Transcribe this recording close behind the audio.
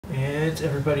It's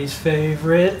everybody's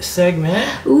favorite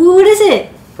segment. Ooh, what is it?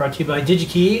 Brought to you by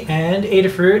DigiKey and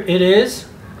Adafruit. It is...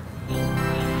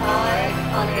 Eye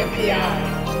on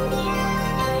NPI.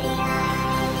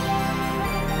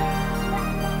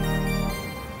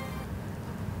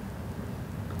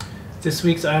 This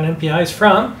week's Eye on NPI is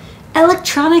from...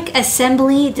 Electronic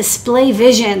Assembly Display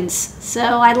Visions. So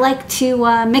I'd like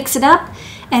to mix it up.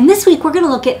 And this week we're going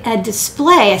to look at a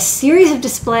display, a series of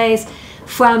displays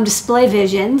from Display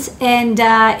Visions. And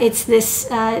it's this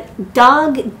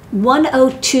Dog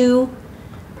 102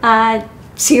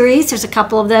 series. There's a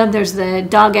couple of them. There's the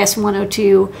Dog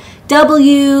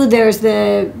S102W, there's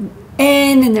the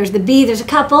N, and there's the B. There's a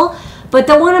couple. But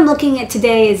the one I'm looking at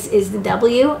today is the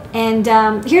W. And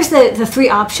here's the three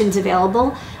options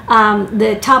available.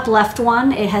 The top left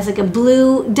one, it has like a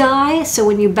blue dye, so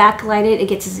when you backlight it,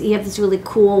 you have this really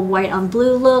cool white on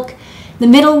blue look. The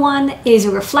middle one is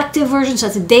a reflective version, so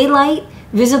it's a daylight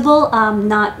visible,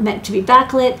 not meant to be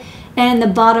backlit. And the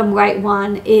bottom right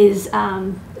one is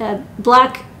a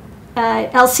black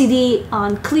LCD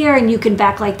on clear, and you can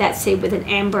backlight that, say, with an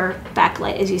amber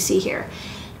backlight, as you see here.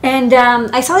 And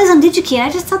I saw these on DigiKey, and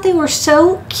I just thought they were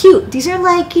so cute. These are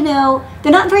like, you know,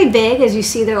 they're not very big. As you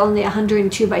see, they're only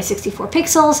 102 by 64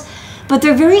 pixels, but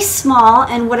they're very small,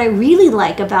 and what I really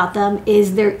like about them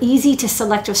is they're easy to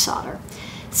selective solder.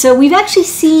 So we've actually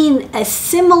seen a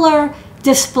similar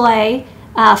display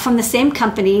from the same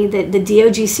company, the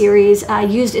DOG series,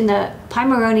 used in the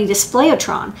Pimoroni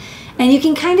Displayotron. And you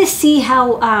can kind of see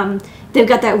how they've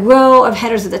got that row of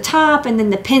headers at the top and then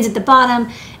the pins at the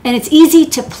bottom, and it's easy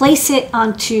to place it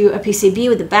onto a PCB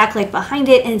with the backlight behind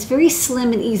it, and it's very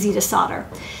slim and easy to solder.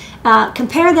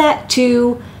 Compare that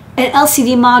to an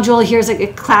LCD module. Here's like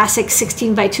a classic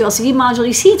 16 by 2 LCD module.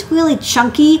 You see it's really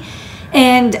chunky,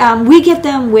 and we get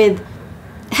them with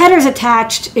headers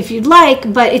attached if you'd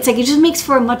like, but it's like it just makes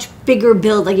for a much bigger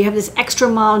build. Like you have this extra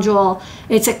module,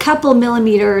 it's a couple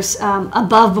millimeters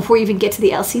above before you even get to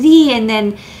the LCD, and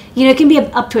then it can be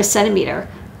up to a centimeter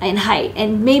in height.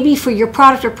 And maybe for your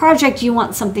product or project you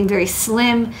want something very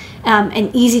slim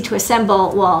and easy to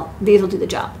assemble. Well, these will do the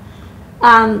job.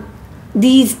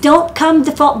 These don't come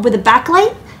default with a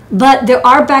backlight, but there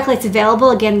are backlights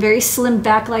available. Again, very slim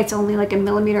backlights, only like a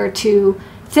millimeter or two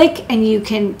thick, and you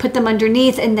can put them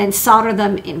underneath and then solder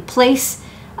them in place.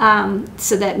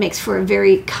 So that makes for a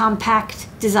very compact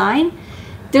design.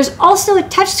 There's also a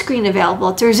touchscreen available.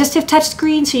 It's a resistive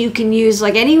touchscreen, so you can use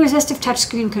like any resistive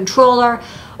touchscreen controller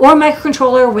or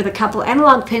microcontroller with a couple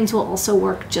analog pins will also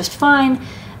work just fine.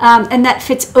 And that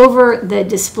fits over the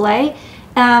display.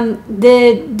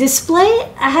 The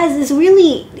display has this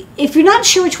really, if you're not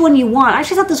sure which one you want, I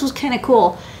actually thought this was kind of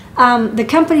cool. The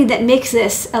company that makes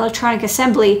this, Electronic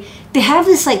Assembly, they have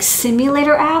this like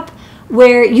simulator app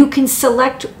where you can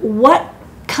select what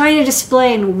kind of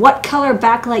display and what color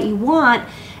backlight you want,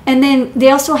 and then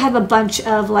they also have a bunch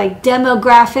of like demo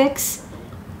graphics.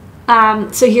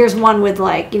 So here's one with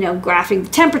like, graphing the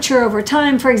temperature over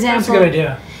time, for example. That's a good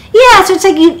idea. Yeah, so it's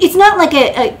like it's not like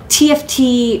a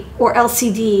TFT or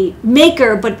LCD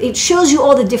maker, but it shows you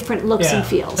all the different looks and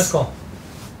feels. That's cool.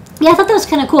 Yeah, I thought that was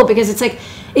kind of cool because it's like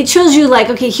it shows you like,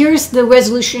 okay, here's the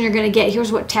resolution you're going to get.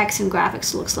 Here's what text and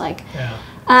graphics looks like. Yeah.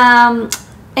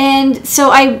 And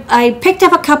so I picked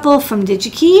up a couple from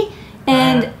DigiKey,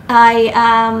 and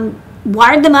I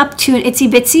wired them up to an Itsy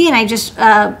Bitsy, and I just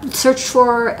searched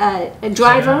for a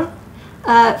driver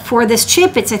for this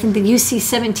chip. It's, I think, the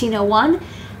UC1701,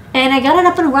 and I got it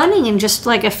up and running in just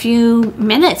like a few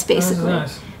minutes, basically.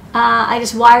 That's nice. I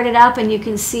just wired it up, and you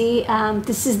can see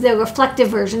this is the reflective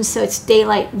version, so it's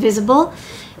daylight visible.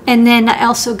 And then I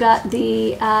also got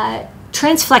the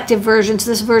transflective version, so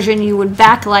this version you would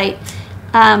backlight.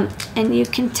 And you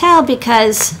can tell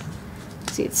because,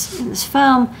 see, it's in this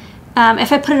foam.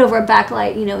 If I put it over a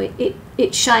backlight,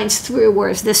 it shines through,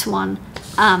 whereas this one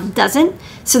doesn't.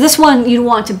 So this one you'd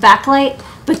want to backlight,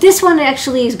 but this one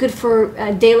actually is good for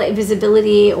daylight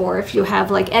visibility, or if you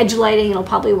have like edge lighting, it'll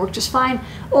probably work just fine.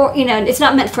 Or, it's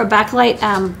not meant for a backlight.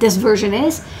 This version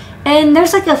is. And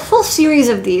there's like a full series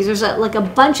of these. There's like a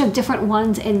bunch of different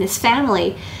ones in this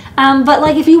family. But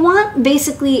like if you want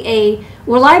basically a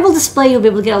reliable display, you'll be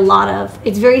able to get a lot of.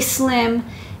 It's very slim.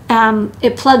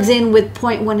 It plugs in with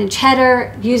 0.1 inch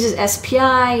header, uses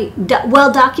SPI,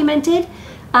 well documented.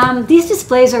 These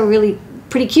displays are really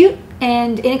pretty cute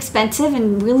and inexpensive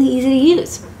and really easy to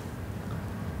use.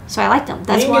 So I like them.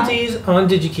 That's why. You can get these on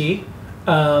DigiKey.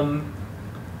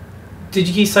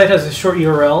 DigiKey's site has a short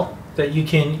URL that you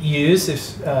can use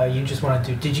if you just want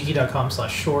to do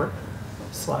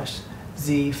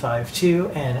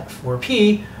digikey.com/short/Z52 and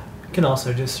 4P. You can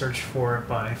also just search for it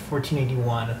by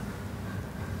 1481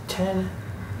 10,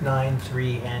 9,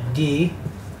 3, and D.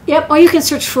 Yep, or you can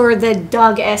search for the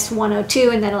Doug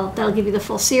S102 and that'll give you the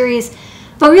full series.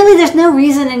 But really, there's no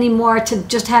reason anymore to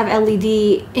just have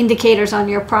LED indicators on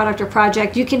your product or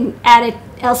project. You can add an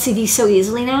LCD so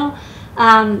easily now.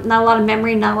 Not a lot of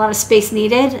memory, not a lot of space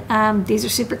needed. These are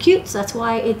super cute, so that's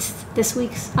why it's this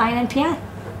week's INNPI.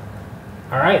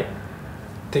 All right.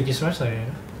 Thank you so much,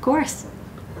 Lorena. Of course.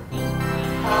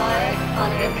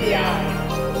 INNPI.